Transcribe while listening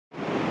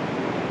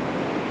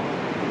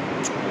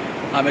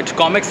I'm at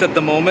Commecs at the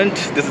moment.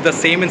 This is the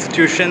same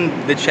institution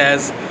which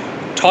has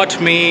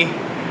taught me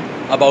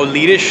about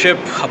leadership,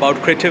 about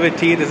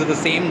creativity. This is the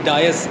same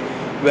dais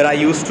where I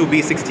used to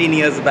be 16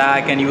 years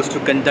back and used to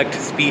conduct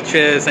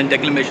speeches and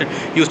declamation,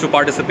 used to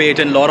participate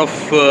in a lot of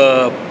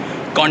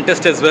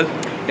contests as well.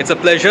 It's a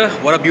pleasure.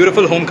 What a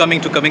beautiful homecoming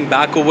to coming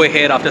back over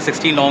here after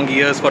 16 long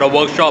years for a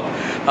workshop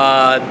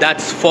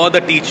that's for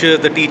the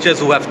teachers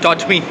who have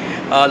taught me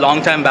a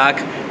long time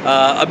back.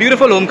 A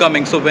beautiful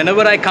homecoming. So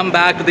whenever I come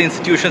back to the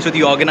institutions, to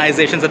the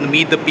organizations and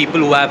meet the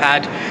people who have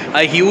had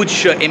a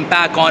huge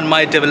impact on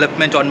my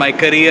development, on my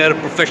career,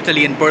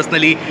 professionally and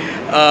personally,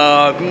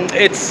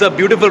 it's a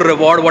beautiful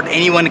reward what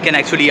anyone can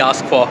actually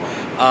ask for.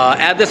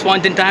 At this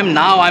point in time,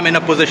 now I'm in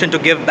a position to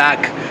give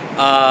back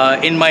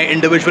in my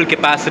individual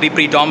capacity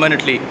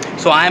predominantly.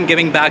 So I am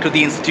giving back to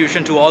the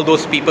institution, to all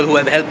those people who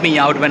have helped me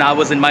out when I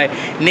was in my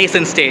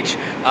nascent stage.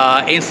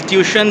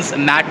 Institutions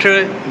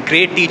matter,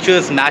 great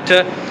teachers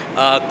matter,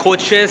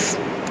 coaches,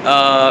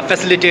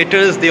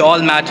 facilitators, they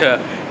all matter.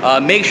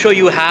 Make sure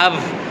you have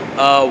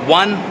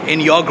one in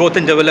your growth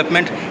and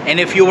development, and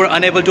if you were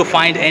unable to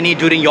find any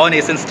during your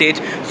nascent stage,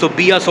 so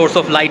be a source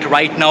of light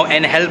right now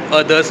and help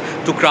others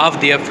to craft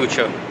their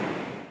future.